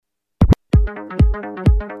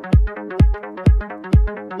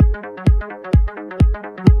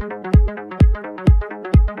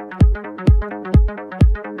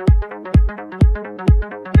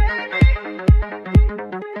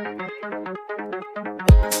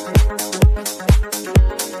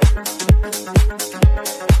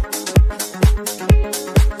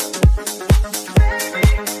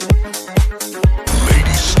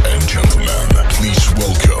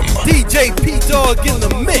DJ Pdogg in the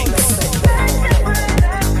mix.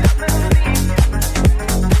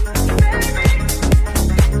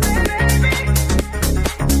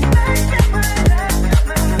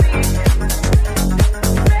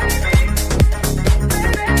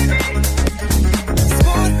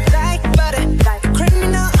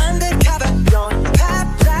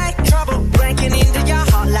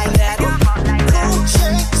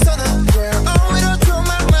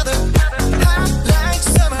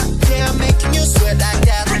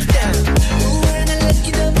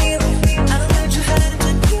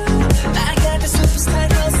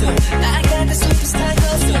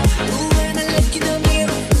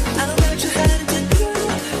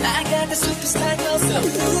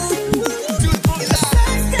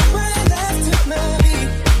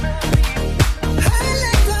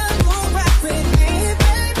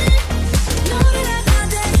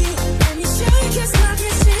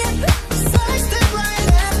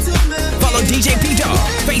 DJ Pdogg,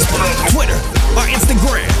 Facebook, Twitter, or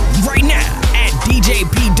Instagram right now at DJ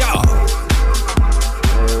Pdogg.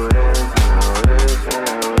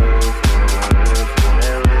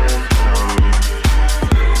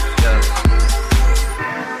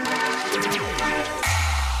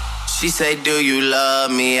 She say, do you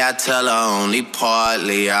love me? I tell her only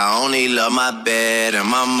partly. I only love my bed and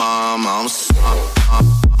my mom.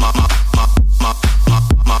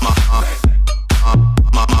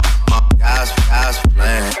 Guys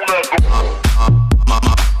playing.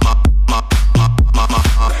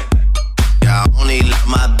 Yeah, I only love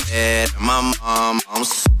my bed and my mom.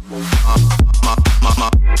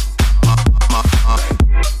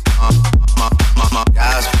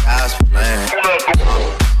 Guys playing.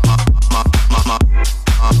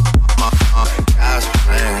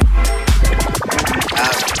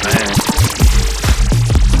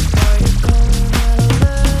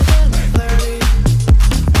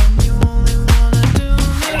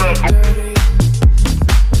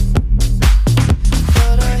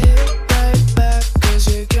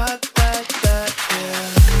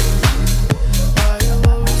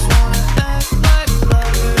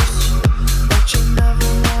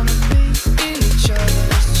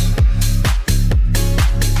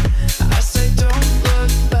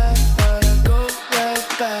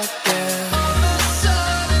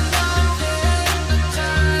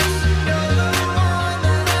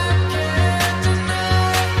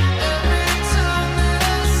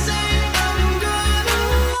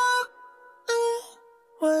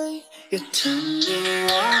 You turn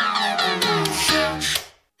me on.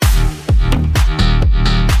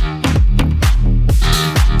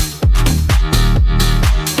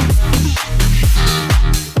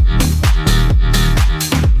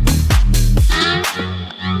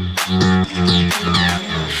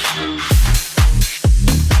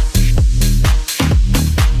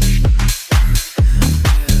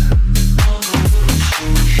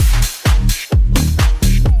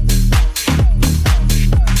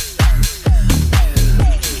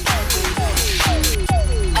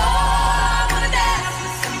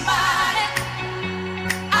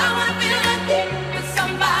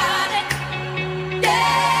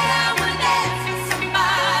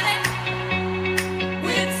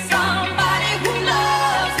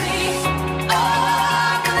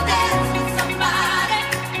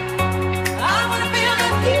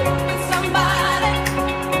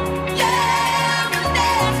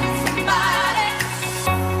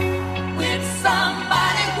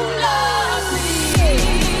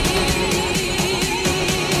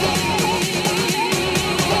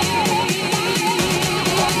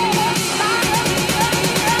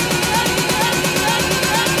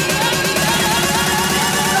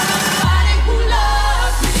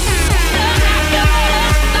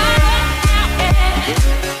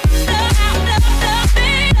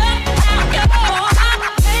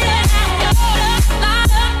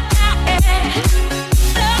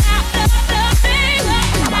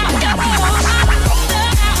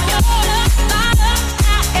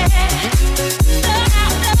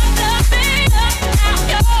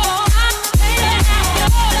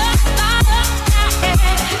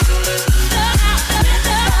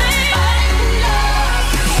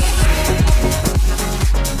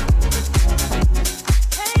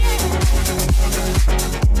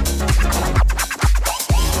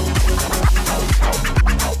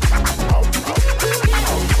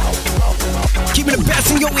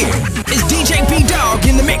 Pdogg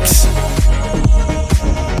in the mix.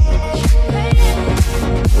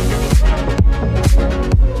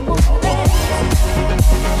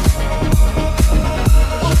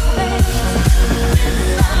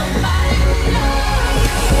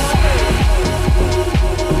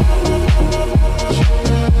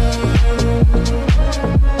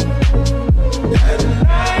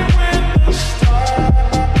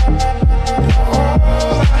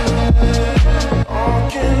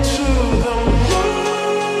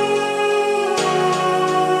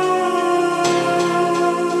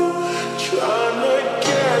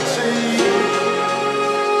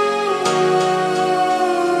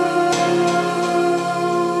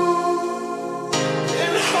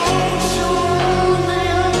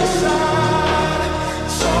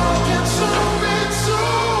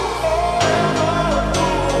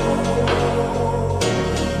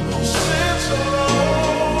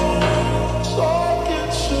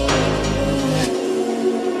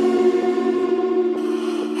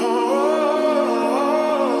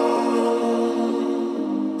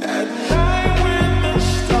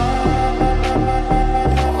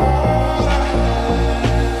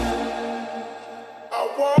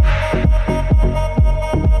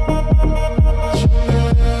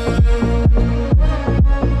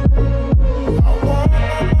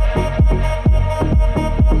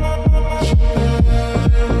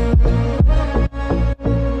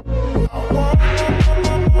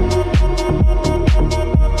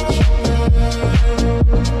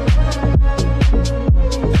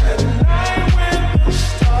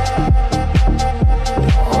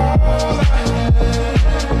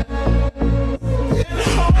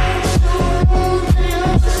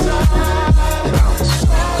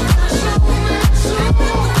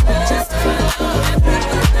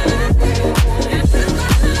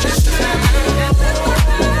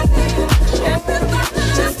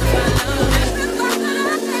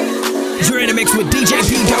 With DJ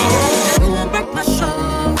Pdogg. You won't break my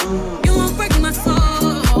soul. You won't break my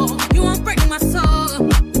soul. You won't break my soul.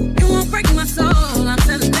 You won't break my soul. I'm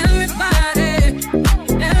telling everybody,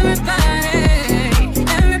 everybody,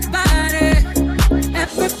 everybody,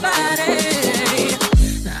 everybody.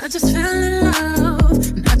 Now I just fell in love.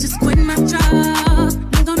 And I just quit my job.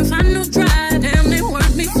 I'm gonna find no drive. Damn, they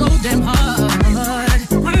work me so damn hard.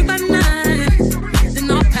 Work by 9,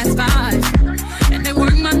 then all past 5. And they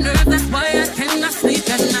work my nerves. That's why I cannot sleep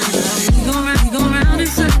at night. You go round in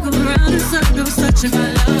circles, touching my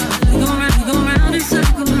love. You go round in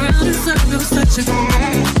circles, touching my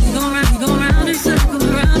love. You go round in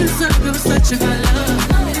circles, touching my love.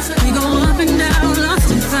 We go up and down,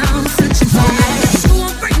 lost and found, searching for love. You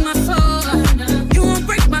won't break my soul. You won't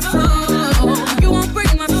break my soul. You won't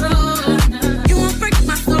break my soul. You won't break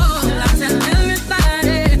my soul. I tell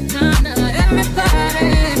everybody, everybody,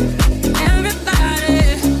 everybody,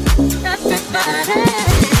 everybody.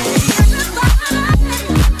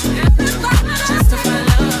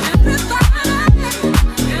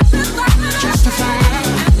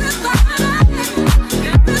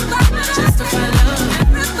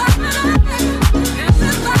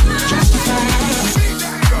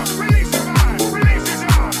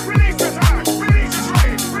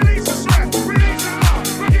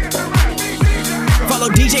 Follow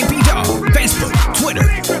DJ Pdogg, Facebook, Twitter,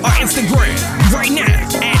 or Instagram right now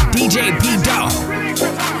at DJ Pdogg.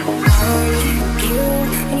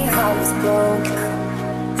 When your heart was broke,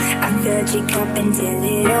 I filled your cup until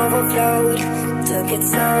it overflowed. Took it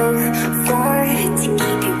so far to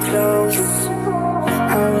keep you close.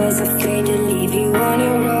 I was afraid to leave you on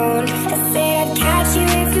your own. I said I'd catch you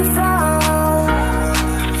if you fall,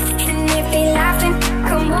 and if they laugh, then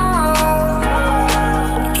come on.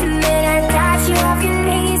 And then I got you off your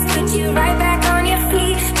knees, put you right back on your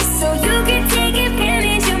feet, just so you could take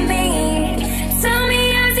advantage of me. Tell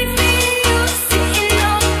me how's it feel, sitting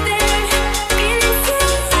up there, feeling so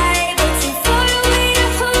high, but too far away to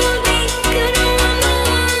hold me. Could I want the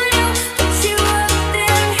one who put you up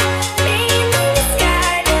there, laying in the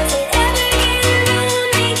sky? Does it ever get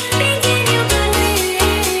lonely, thinking you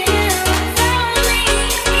believe?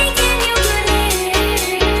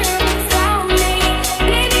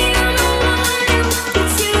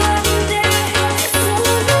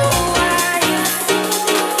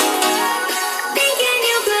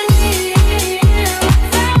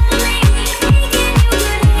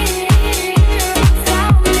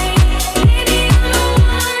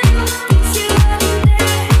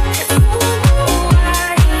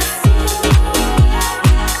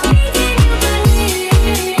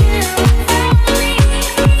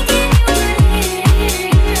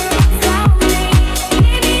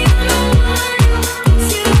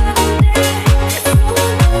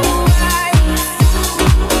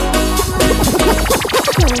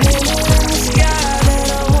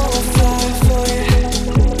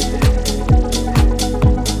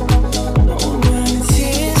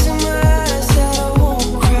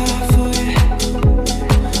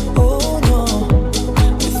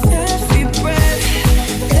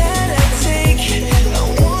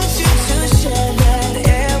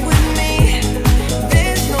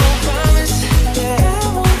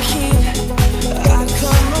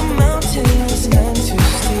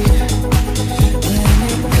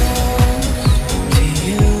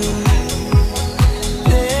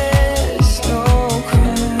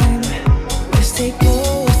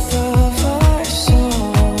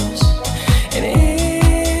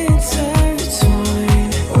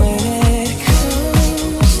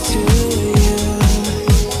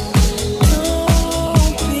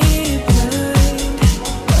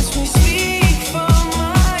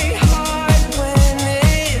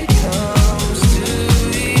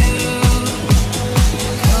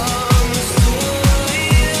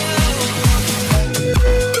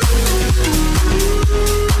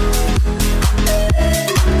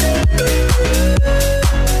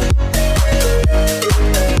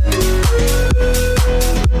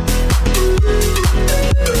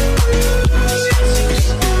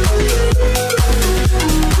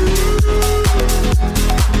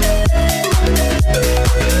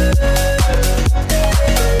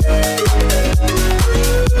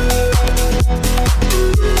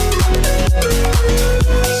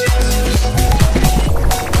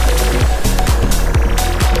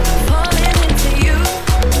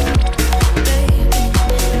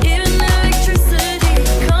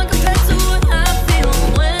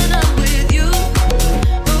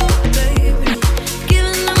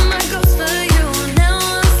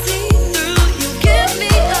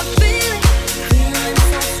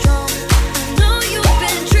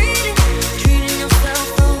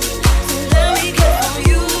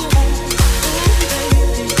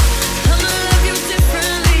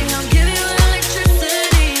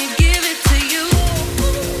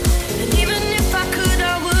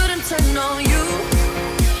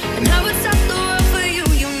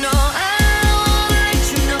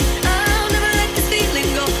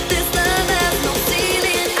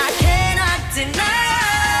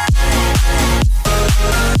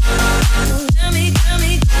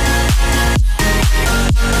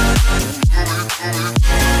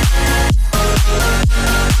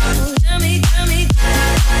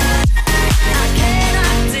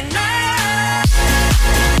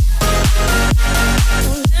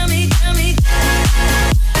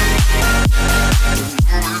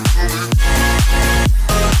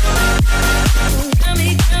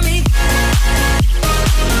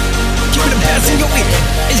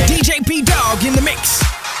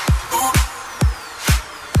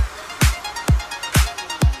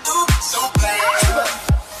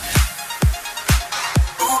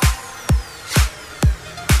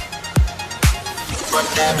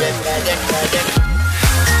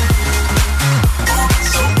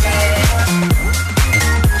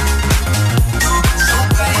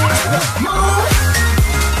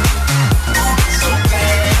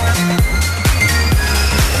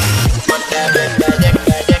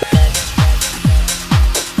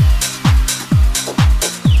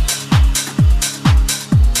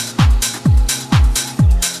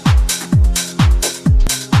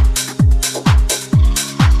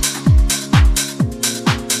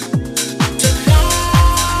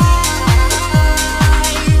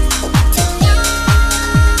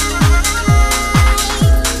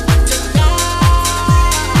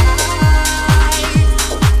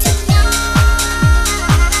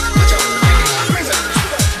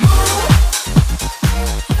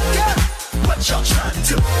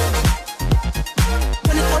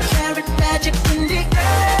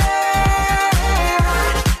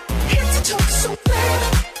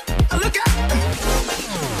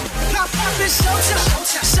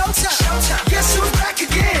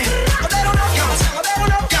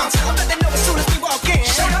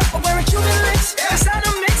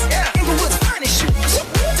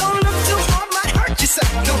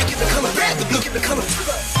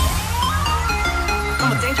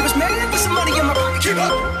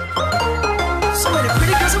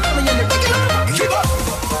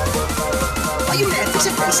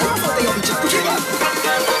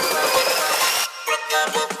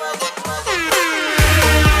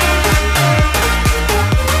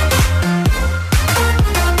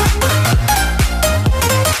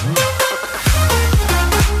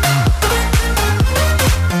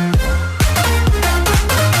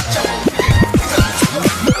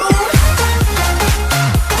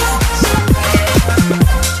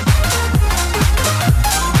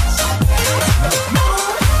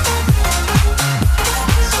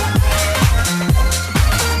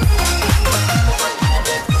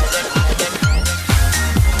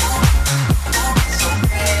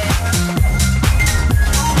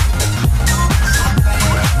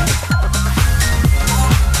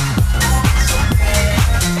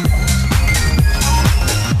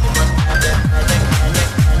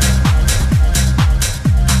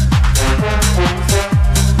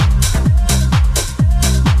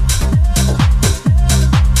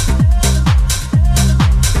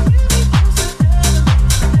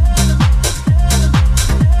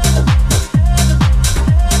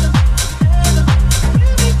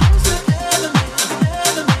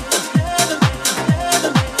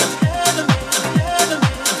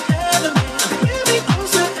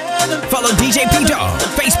 DJ Pdogg,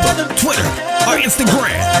 Facebook, Twitter, or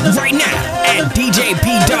Instagram right now at DJ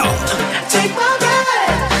Pdogg. Take my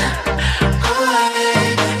breath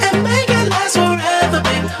away and make it last forever,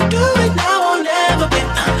 babe. Do it now or never, babe.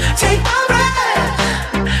 Take my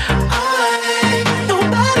breath away.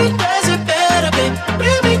 Nobody does it better, babe.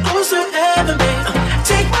 Bring me closer, heaven, babe.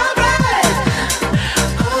 Take my breath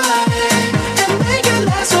away and make it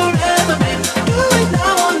last forever, babe. Do it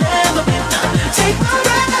now or never, babe. Take my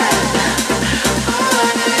breath.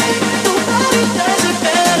 Nobody does it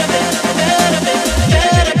better, better, better, better,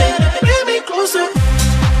 better, better. Bring me closer.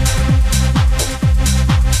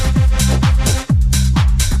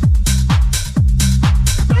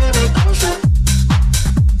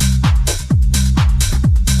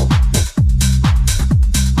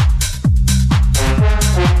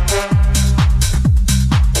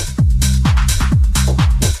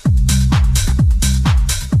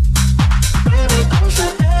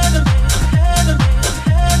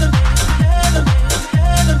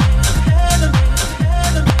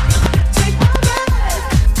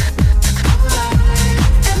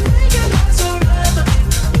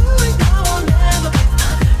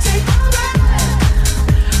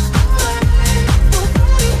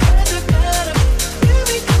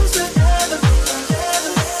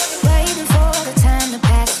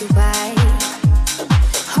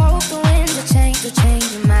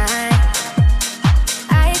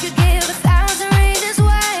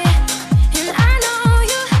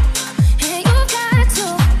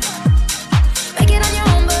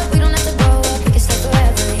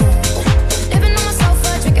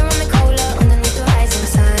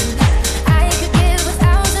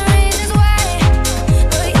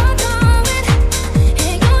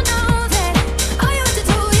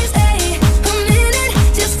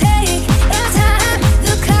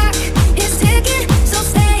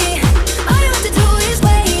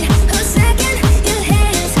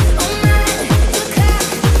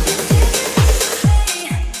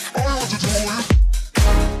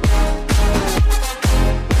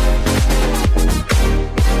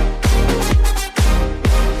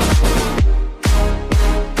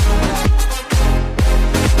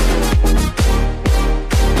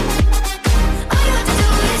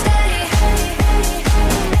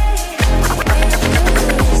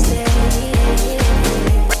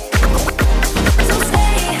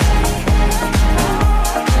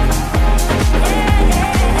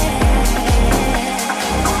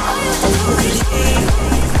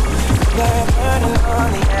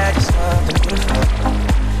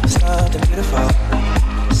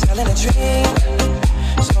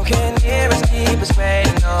 Smoking here is keep us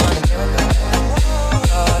waiting on a miracle,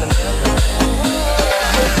 on a miracle.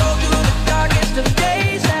 We go through the darkest of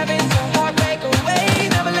days, having some heartbreak away.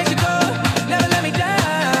 Never let you go, never let me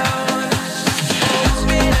down. It's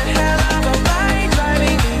been a hell of a ride,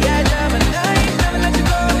 driving the edge of a knife. Never let you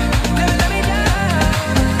go, never let me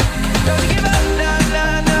down. Don't you give up, nah,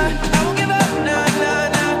 nah, nah. I won't give up, nah, nah,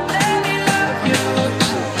 nah. Let me love you,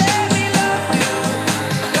 let me love you.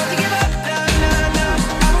 Don't you give up, nah, nah, nah.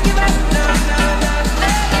 I won't give up, nah, nah, nah.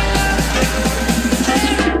 Let me love you.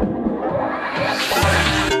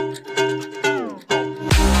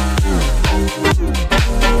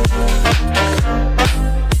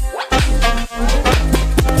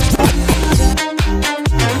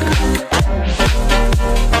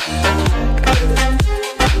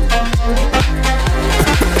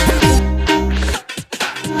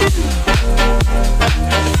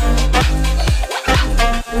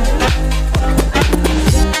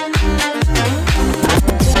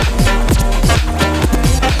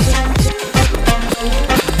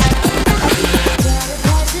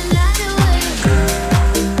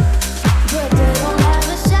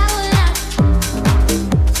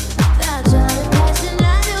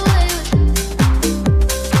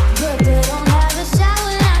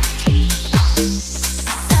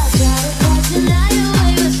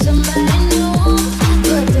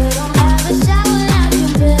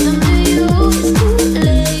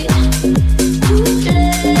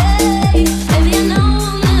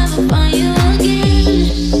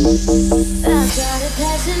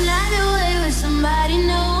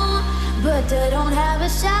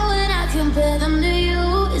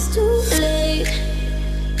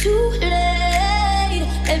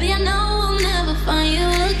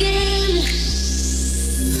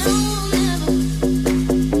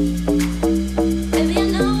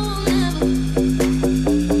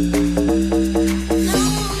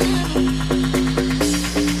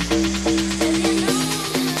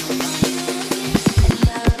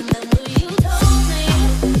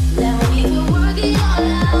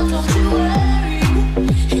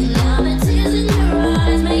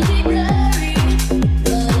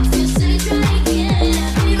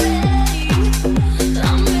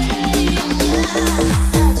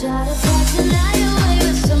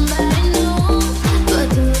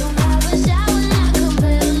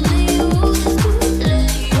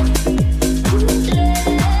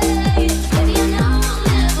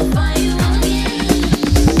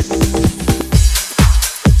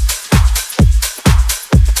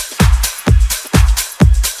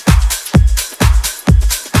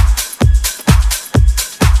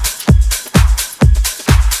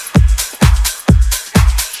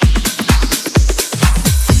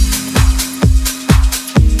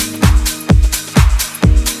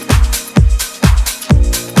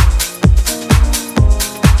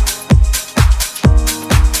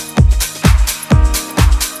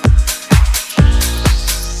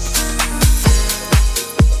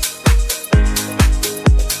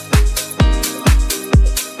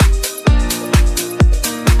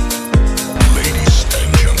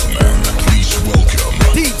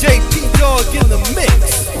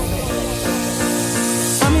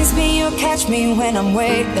 Catch me when I'm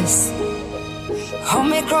weightless. Hold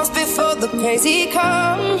me close before the crazy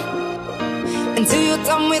come. Until you're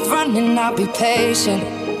done with running, I'll be patient.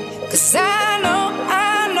 'Cause I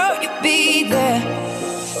know you'll be there.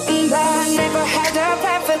 And I never had a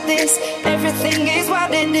plan for this. Everything is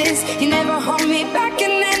what it is. You never hold me back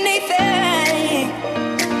in anything.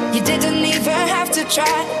 You didn't even have to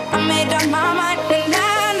try. I made up my mind, and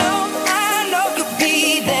I know you'll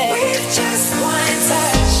be there. With just one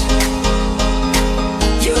touch,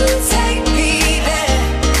 you take me there.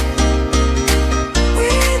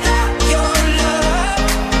 Without your love,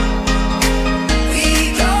 we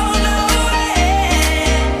go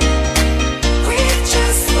nowhere. With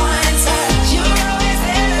just one touch, you're always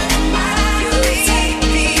there in my mind. You take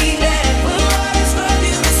me there. We'll always love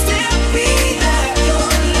you and still be there. Your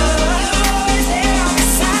love, you're always there on my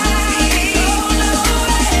side. We go nowhere.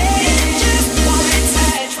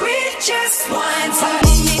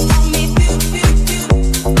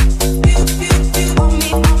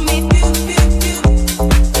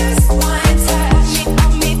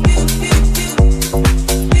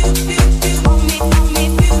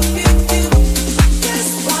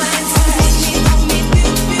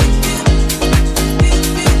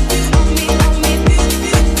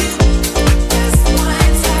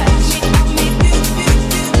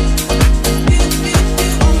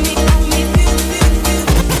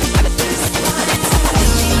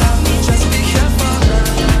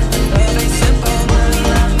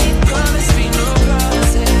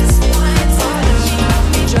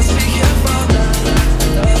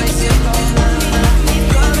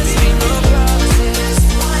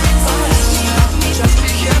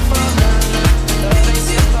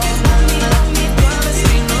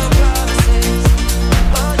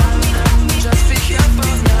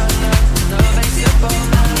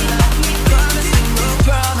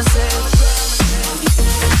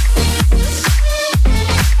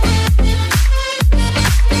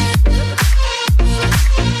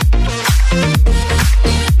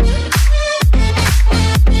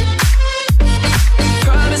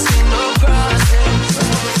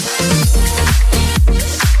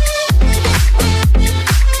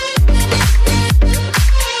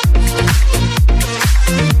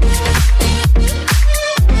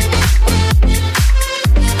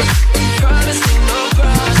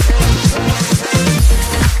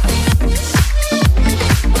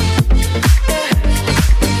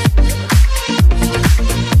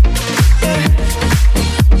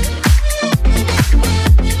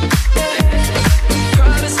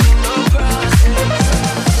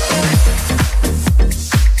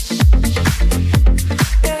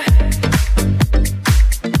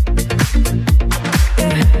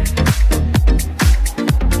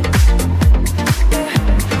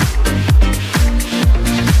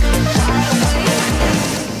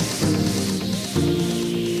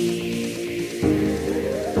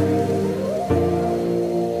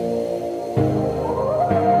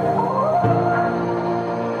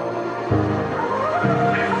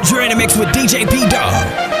 mix with DJ Pdogg.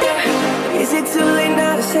 Is it too late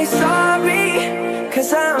now to say sorry?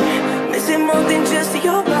 'Cause I'm missing more than just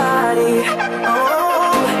your body.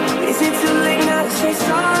 Oh, is it too late now to say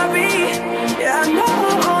sorry? Yeah, I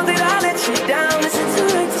know that I let you down. Is it too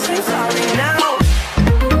late to say sorry now?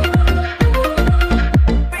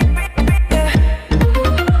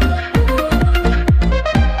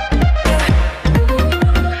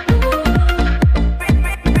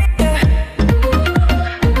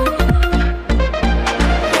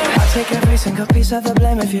 Single piece of the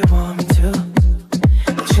blame if you want me to,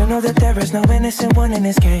 but you know that there is no innocent one in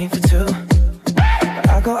this game for two. But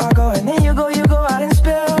I go, and then you go out and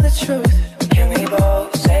spill the truth. Can we both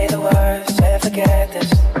say the words, say forget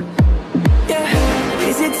this? Yeah,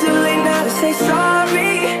 is it too late now to say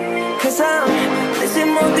sorry? 'Cause I'm missing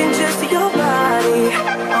more than just your body.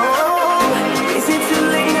 Oh, is it too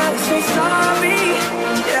late now to say sorry?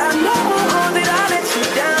 Yeah, I know that I let you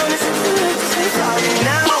down. Is it too late to say sorry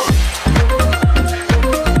now?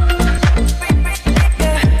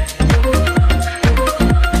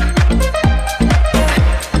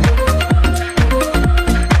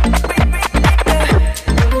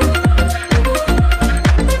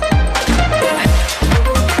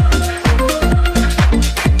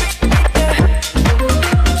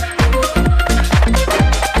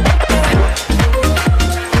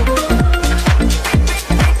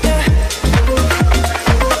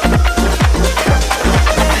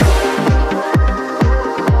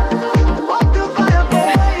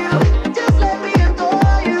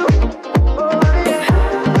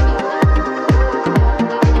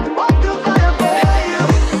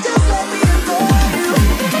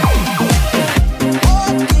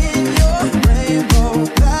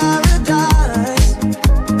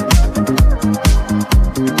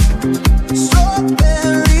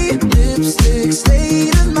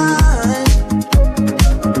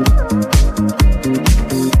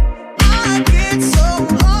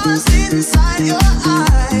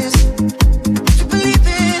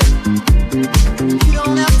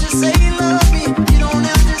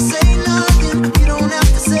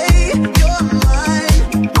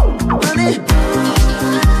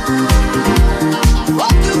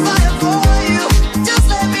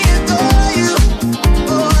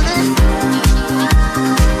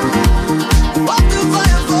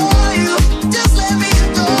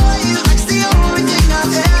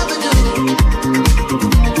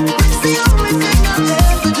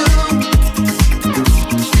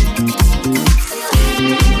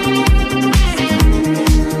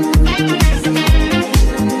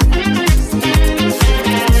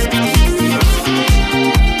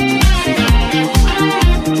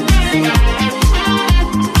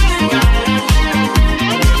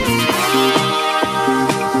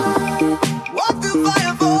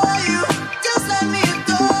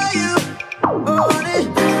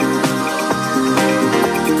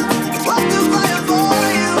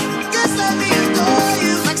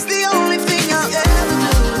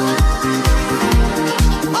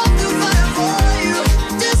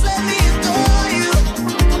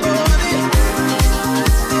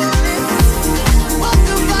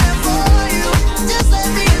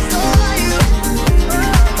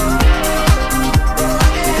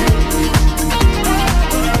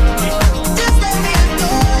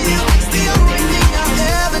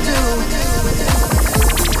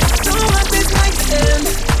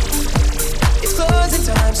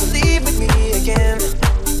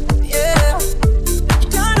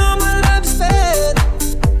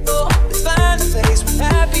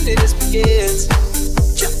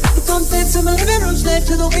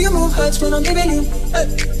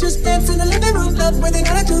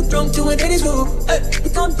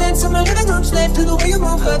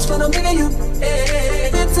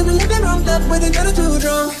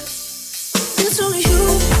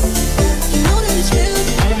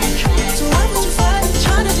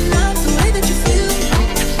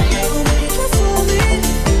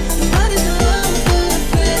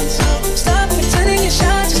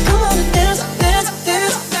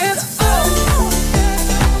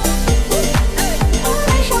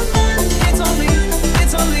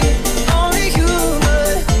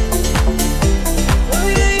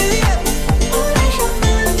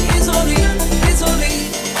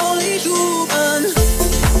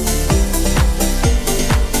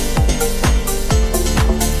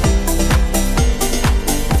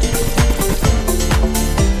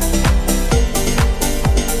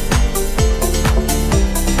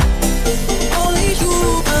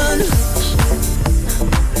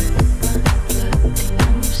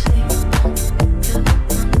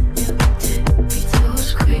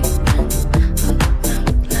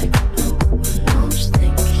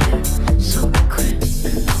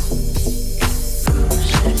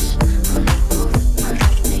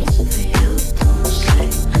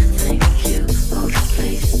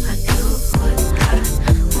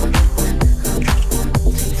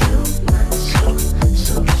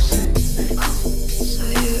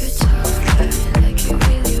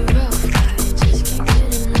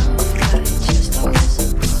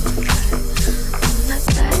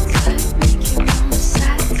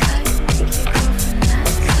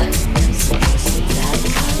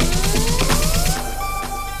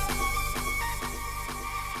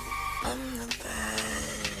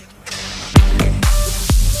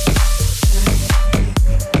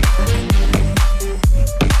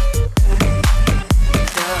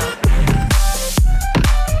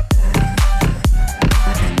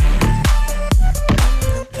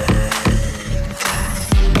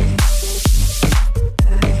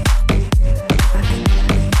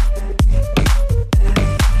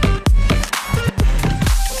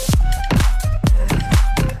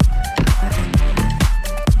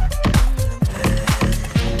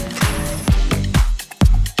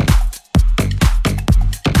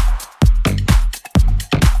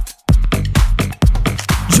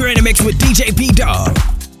 in the mix with DJ Pdogg.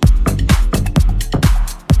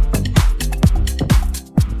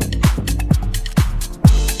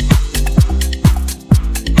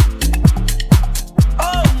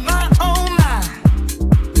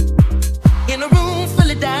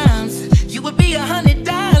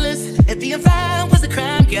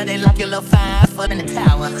 They lock your little 5 foot in the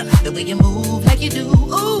tower. The way you move like you do,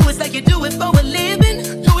 ooh, it's like you do it for a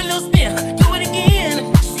living. Do a little spin, do it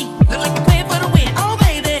again. See, look like you're playing for the win. Oh,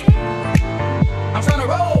 baby, I'm tryna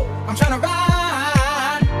roll, I'm tryna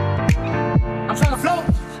ride, I'm tryna float,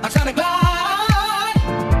 I'm tryna glide.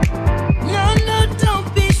 No, no, don't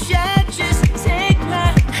be shy, just take my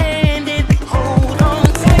hand and hold on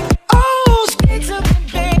tight. Oh, skate to me,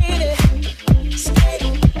 baby, skate,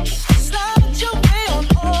 slide your way on.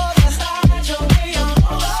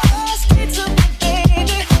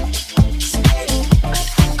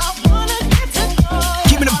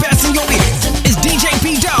 Keeping the best in your ears is DJ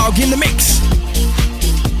Pdogg in the mix.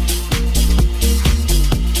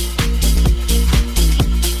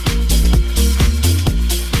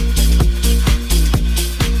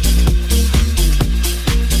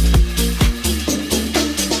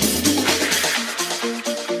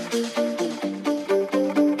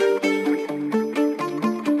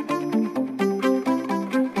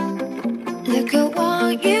 Look at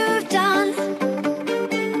what you've done.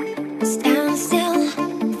 Stand still,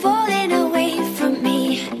 falling away from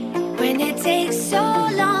me. When it takes so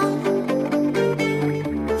long,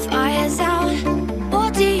 fire's out.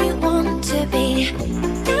 What do you want to be?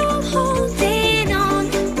 Now I'm holding on.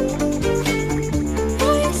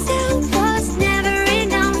 For yourself was never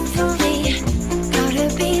enough for me. Gotta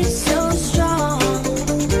be so strong.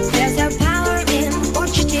 There's a power in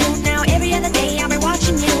what you do. Now every other day I'll be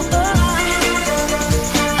watching you.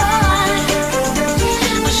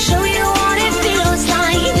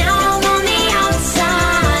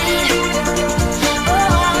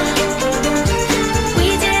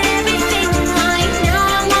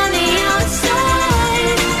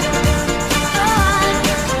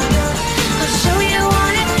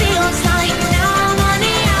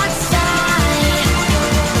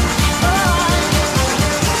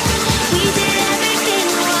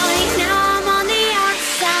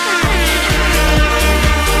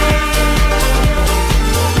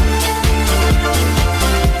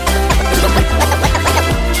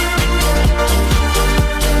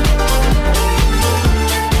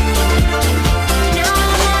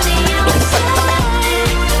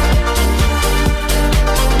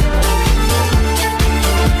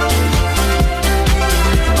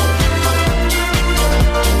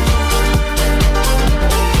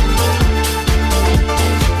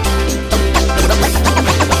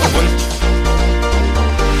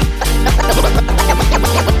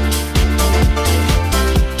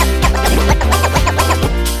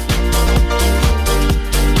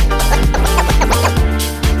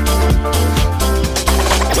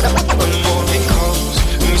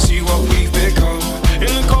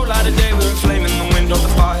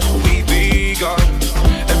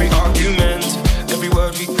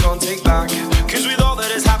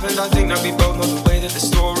 I think that we both know the way that the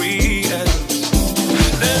story ends.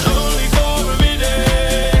 Then only for a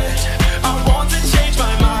minute I want to change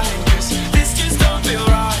my mind, 'cause this just don't feel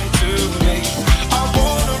right to me. I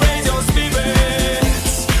wanna raise your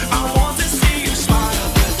spirits, I want to see you smile,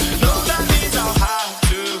 but no, that means I'll have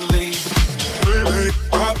to leave.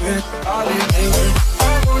 I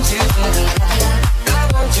want you to be happy, I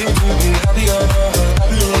want you to be happier,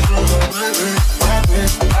 happier.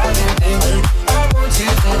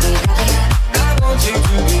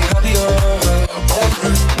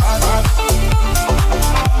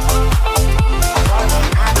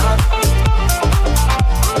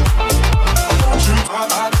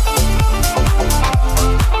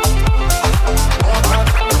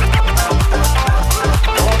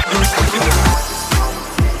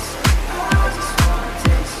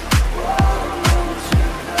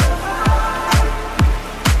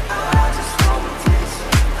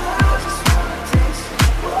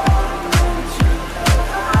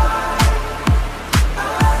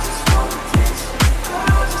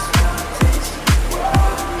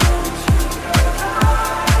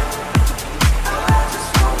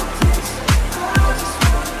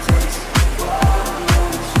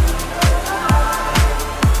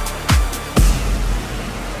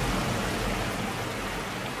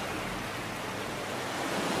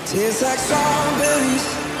 Tastes like strawberries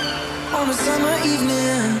on a summer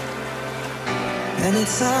evening, and it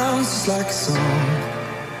sounds just like a song.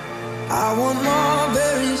 I want more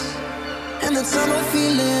berries and that summer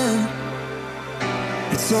feeling.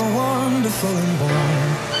 It's so wonderful and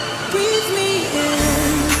warm. Breathe me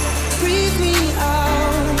in.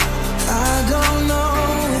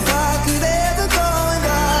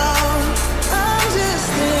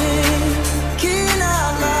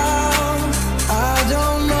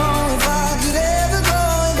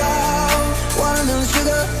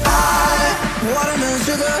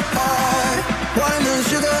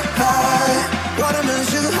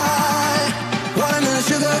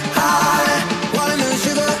 high, watermelon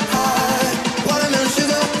sugar high, watermelon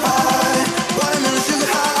sugar high, watermelon sugar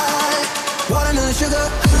high, watermelon sugar.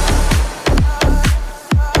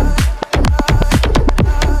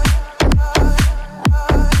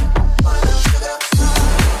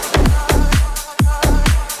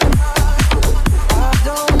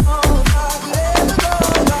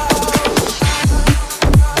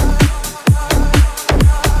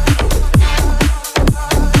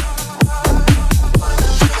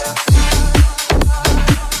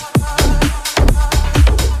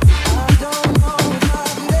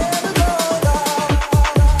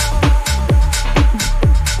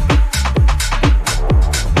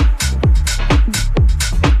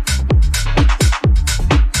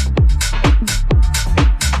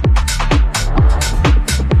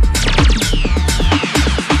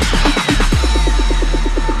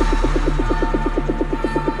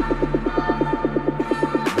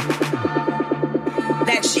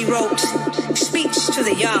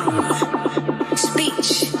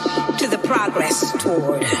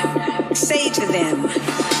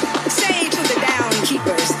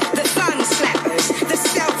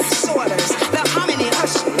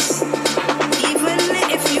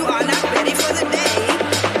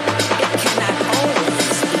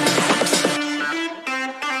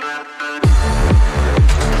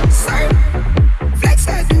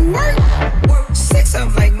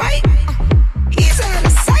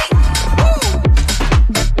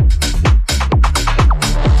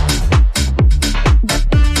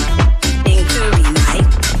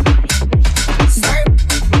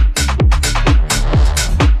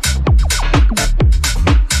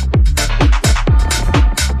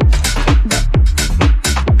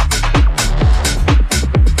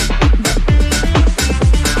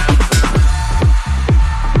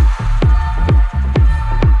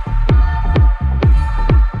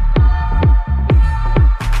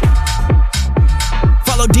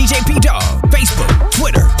 DJ Pdogg, Facebook,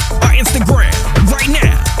 Twitter, or Instagram right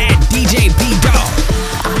now at DJ Pdogg.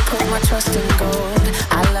 I put my trust in gold.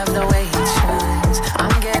 I love the way it shines.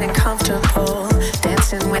 I'm getting comfortable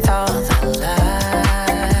dancing with all the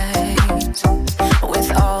lights.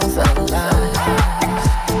 With all the lights.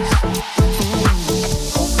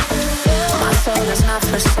 My soul is not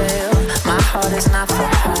for sale. My heart is not for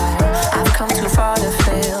hire. I've come too far to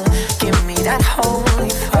fail. Give me that holy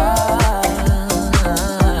fire.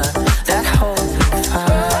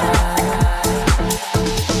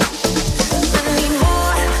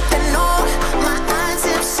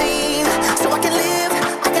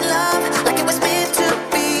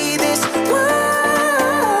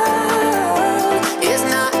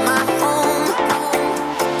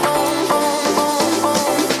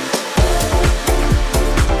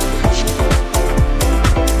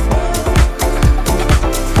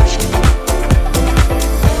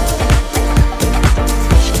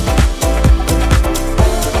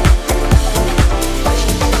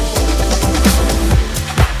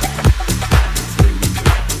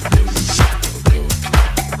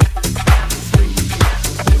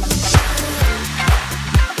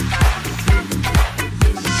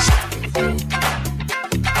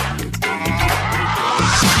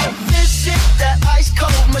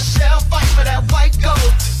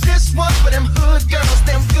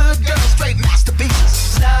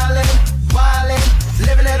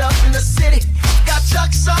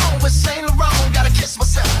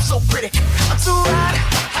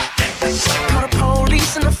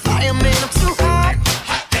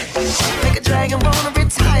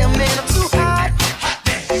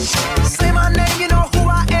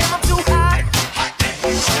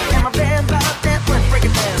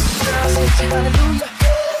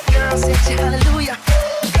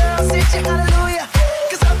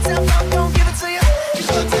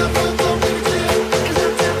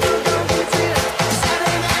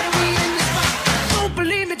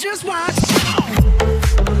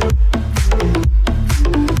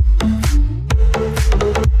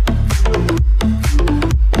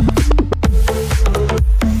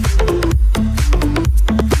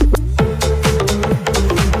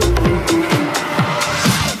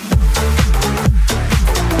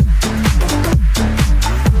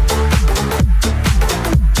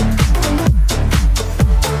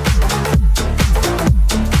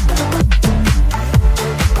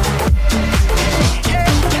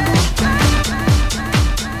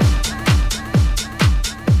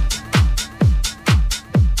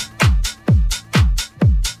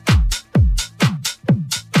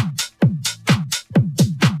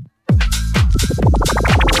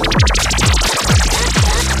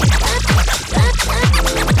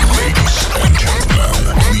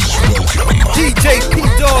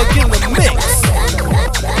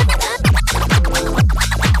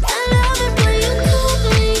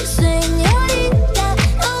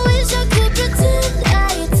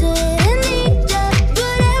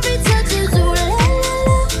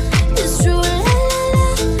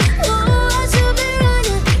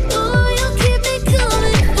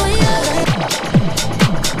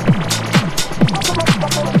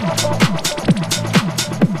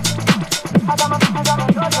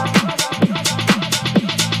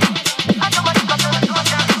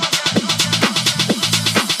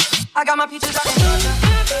 I got my peaches out in Georgia.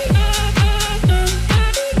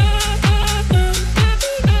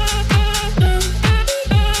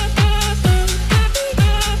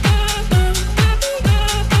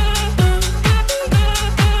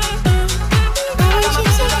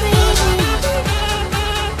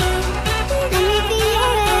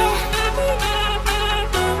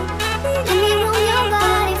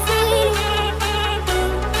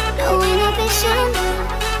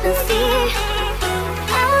 No fear,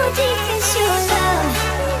 how deep is your love?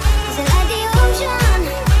 Is it like the ocean,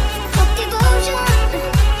 of devotion?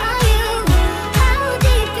 Are you? How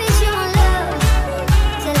deep is your love?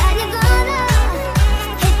 Is it like the water?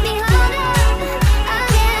 Hit me harder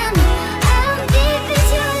again. How deep is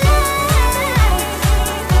your love?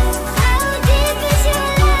 How deep is your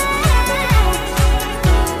love?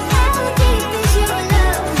 How deep is your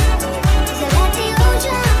love? Is it like the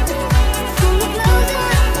ocean? Pull me closer.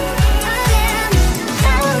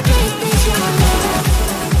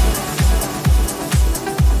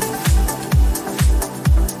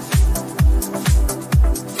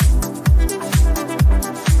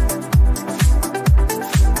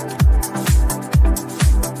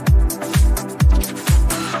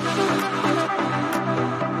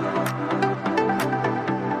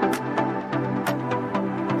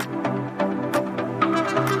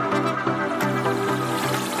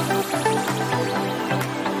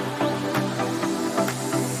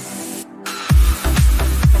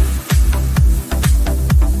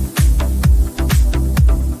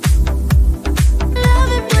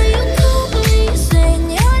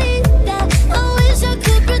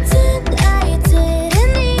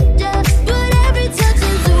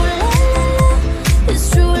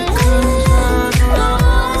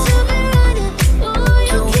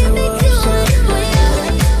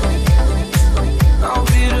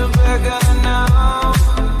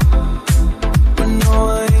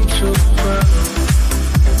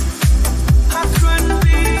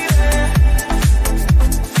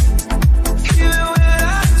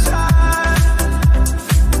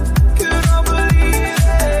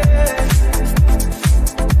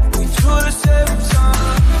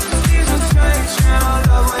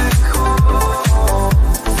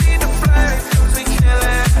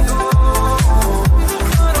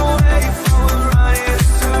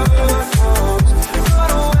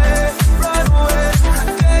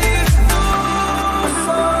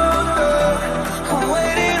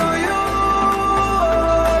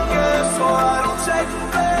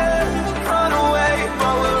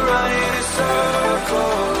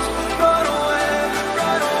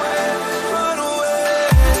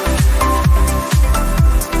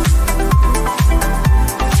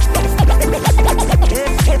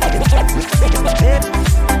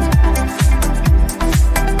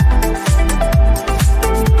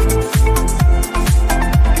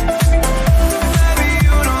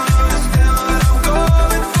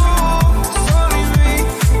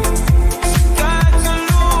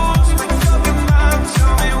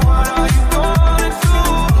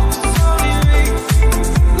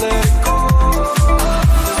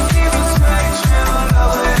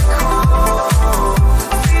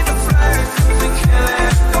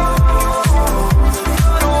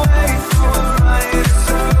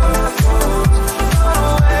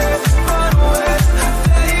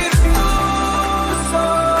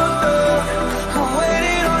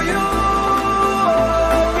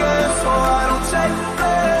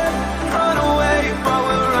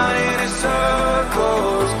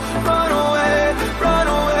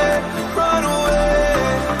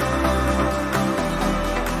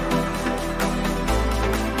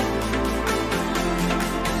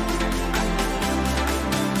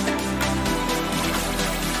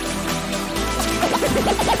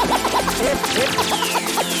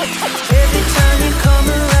 Every time you come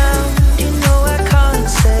around, you know I can't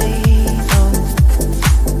say no.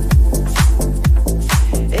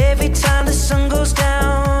 Every time the sun goes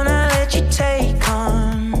down, I let you take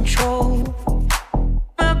control.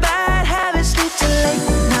 My bad habits lead to late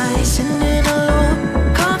nights, sitting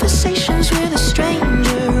alone. Conversations with a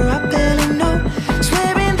stranger I barely know.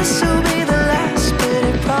 Swearing this will be the last, but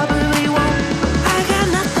it probably won't. I got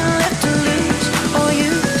nothing left to lose or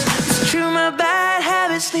use. It's true, my bad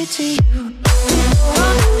habits lead to you.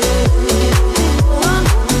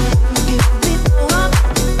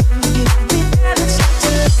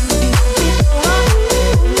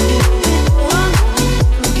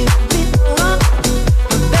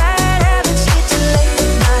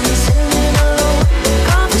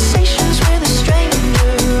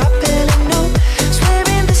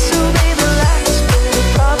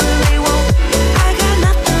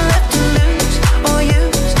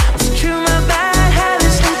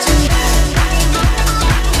 To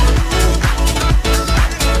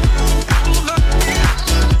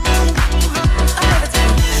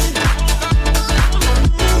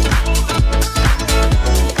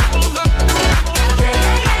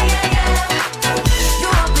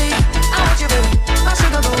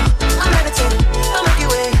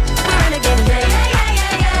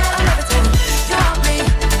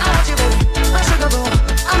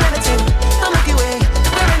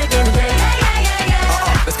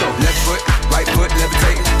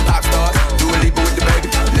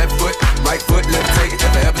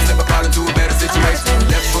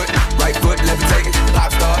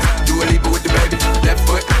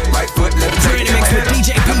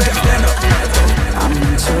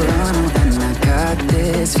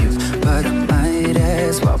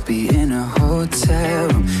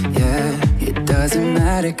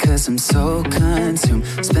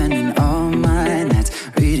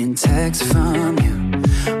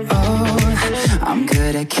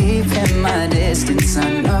distance.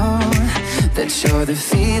 I know that you're the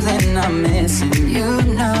feeling I'm missing. You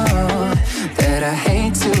know that I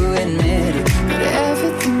hate to admit it, but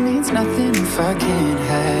everything means nothing if I can't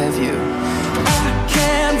have you. I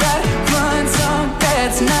can't write one song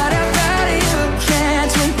that's not about you. Can't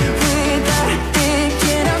drink without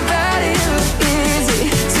thinking about you. Is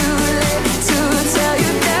it too late to tell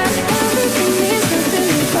you that everything means nothing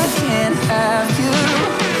if I can't have you?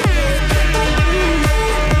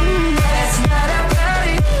 That's not about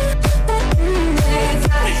it.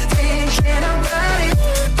 Without thinking about it.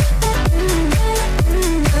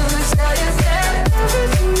 To tell you that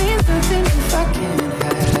everything means nothing if I can't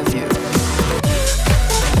have you.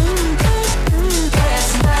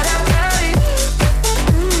 That's not about it.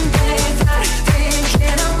 Without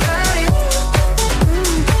thinking about it.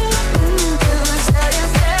 To tell you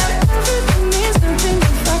that everything means nothing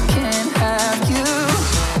if I can't have you.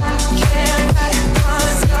 Can't write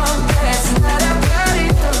one song that's not about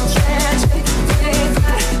it. Can't drink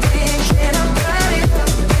without thinking about it.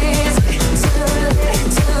 Is it too late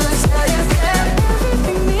to tell you that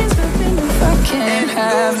everything means nothing if I can't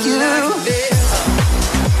have you?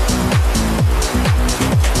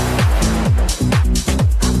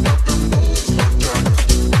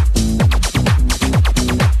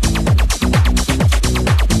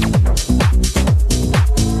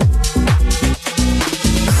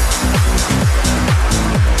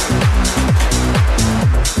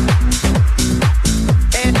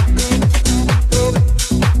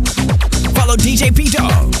 Follow DJ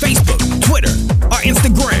Pdogg, Facebook, Twitter, or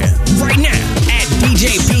Instagram right now at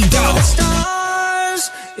DJ Pdogg. Stars,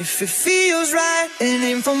 if it feels right, and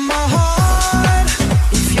aim for my heart.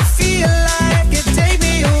 If you feel like it, take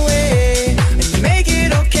me away and make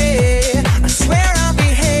it okay. I swear I'll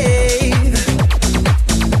behave.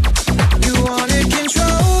 You wanted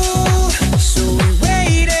control, so we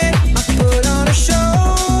waited. I put on a show.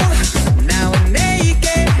 Now I'm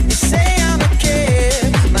naked. You say I'm a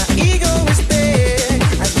kid. My ego is big.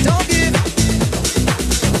 I don't give.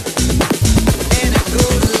 And it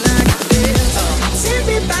goes like this. Tell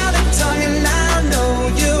me about the tongue and I know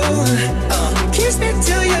you. Kiss me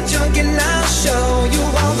till you're drunk and I'll show you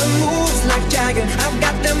all the moves like Jagger. I've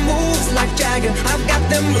got them moves like Jagger. I've got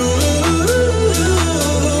them moves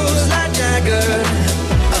like Jagger.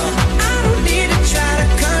 I don't need to try to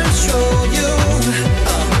control you.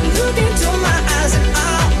 Look into my eyes and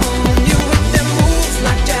I'll own you with them moves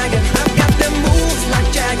like Jagger. I've got them moves like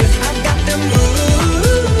Jagger. I've got them moves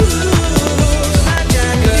like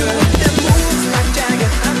Jagger. You with them moves like Jagger.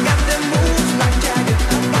 I've got them moves like Jagger.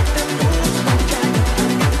 I've got them moves like Jagger.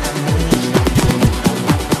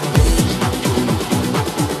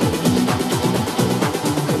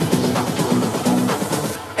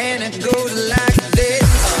 And it goes like this.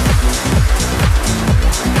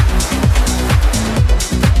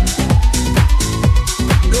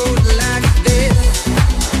 Goes like this.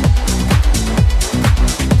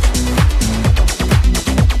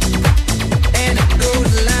 And it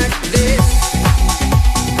goes like this.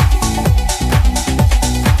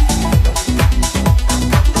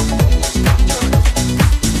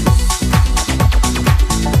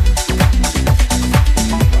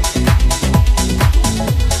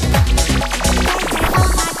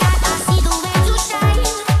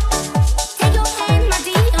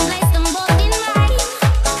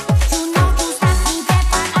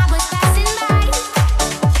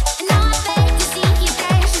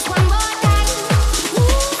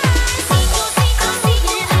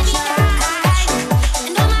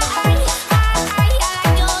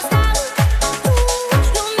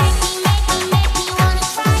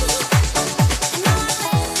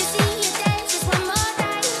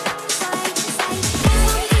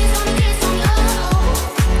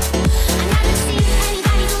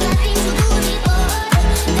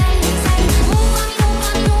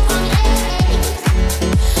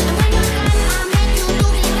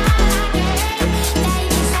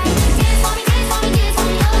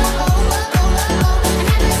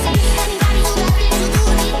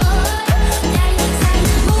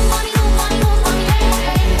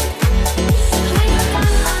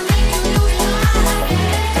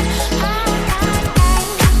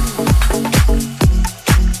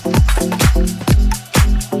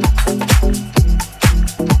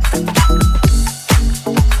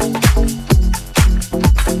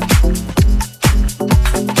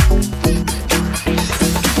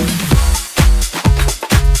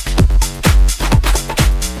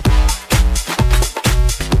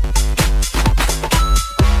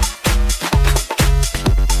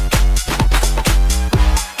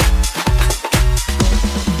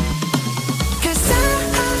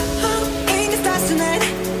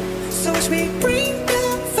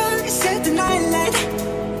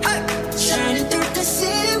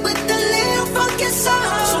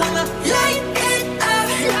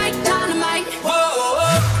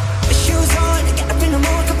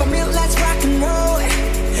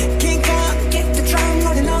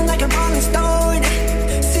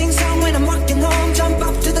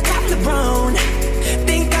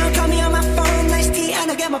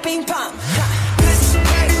 ping pong. This way,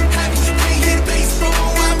 happy, can't hit the bass, bro,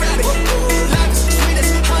 I'm ready. Life is sweet as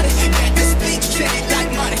honey, get this beat shake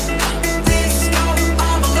like money. This go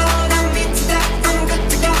all alone, I'm into that, I'm good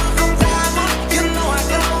to go, I'm diamond, you know I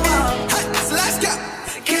go on. So let's go.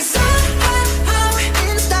 'Cause I'm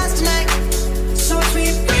in the stars tonight, so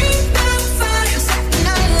sweet, bring down fire, set the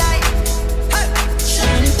night light.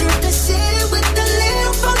 Shining through the city with a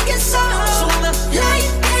little funky soul. So I'ma light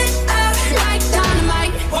it up like dynamite.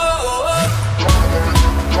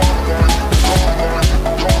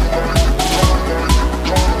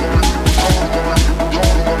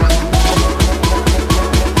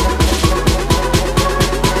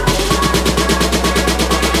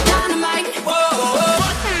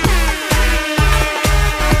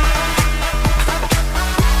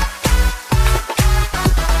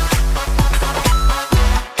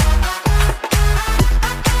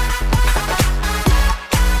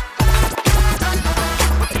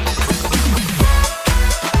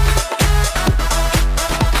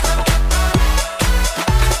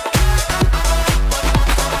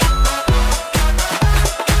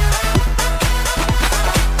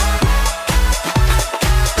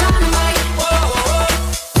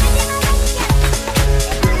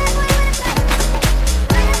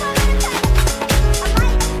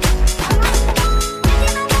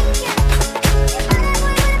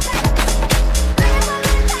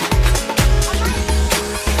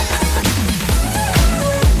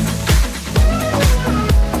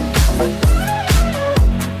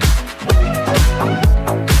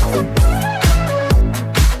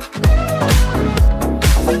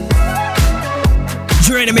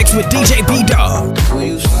 You're in a mix with DJ Pdogg. Will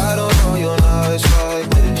you slide on all your nights like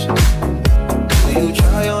this? Will you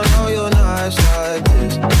try on all your nights like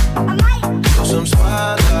this? Put some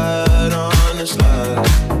spotlight on the slide.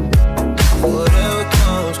 Whatever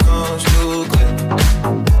comes, comes too quick.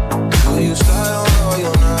 Will you slide on all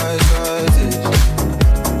your nights like this?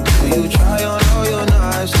 Will you try on all your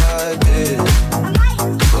nights like this?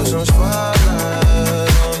 Put some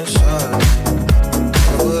spotlight on the side.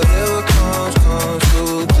 Whatever comes, comes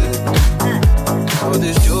too quick. All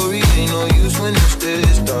this jewelry ain't no use when it's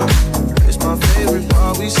this dark. It's my favorite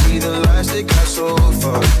part, we see the lights that got so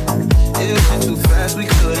far. It went too fast, we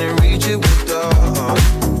couldn't reach it with the heart.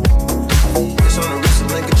 It's on the wrist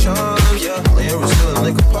like a charm, yeah. Laying was still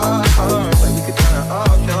like a part. Like we could die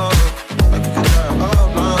all young, like we could die all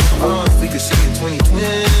blind. If we could see it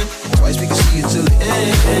 2020, twice we could see it till the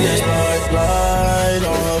end. And that spotlight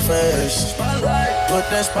on her face. Put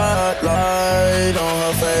that spotlight on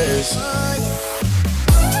her face.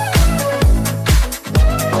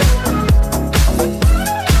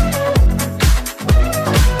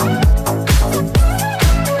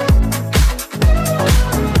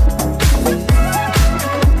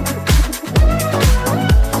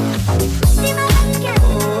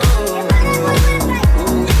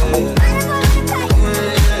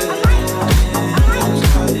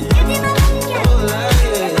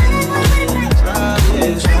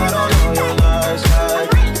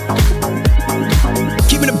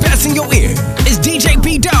 In your ear is DJ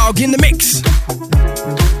Pdogg in the mix.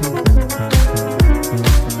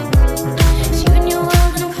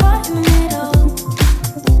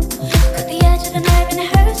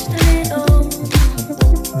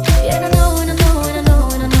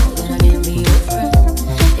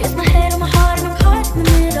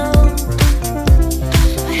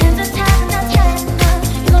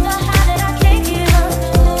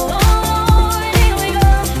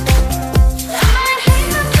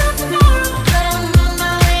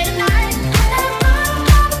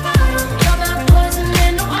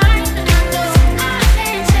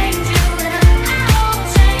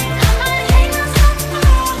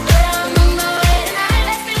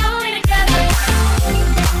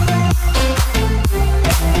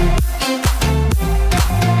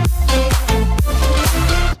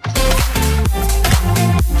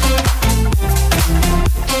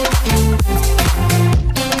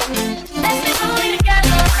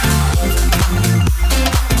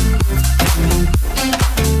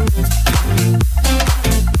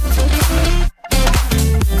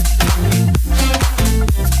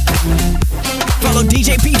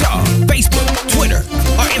 DJ Pdogg, Facebook, Twitter,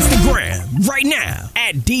 or Instagram right now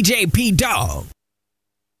at DJ Pdogg.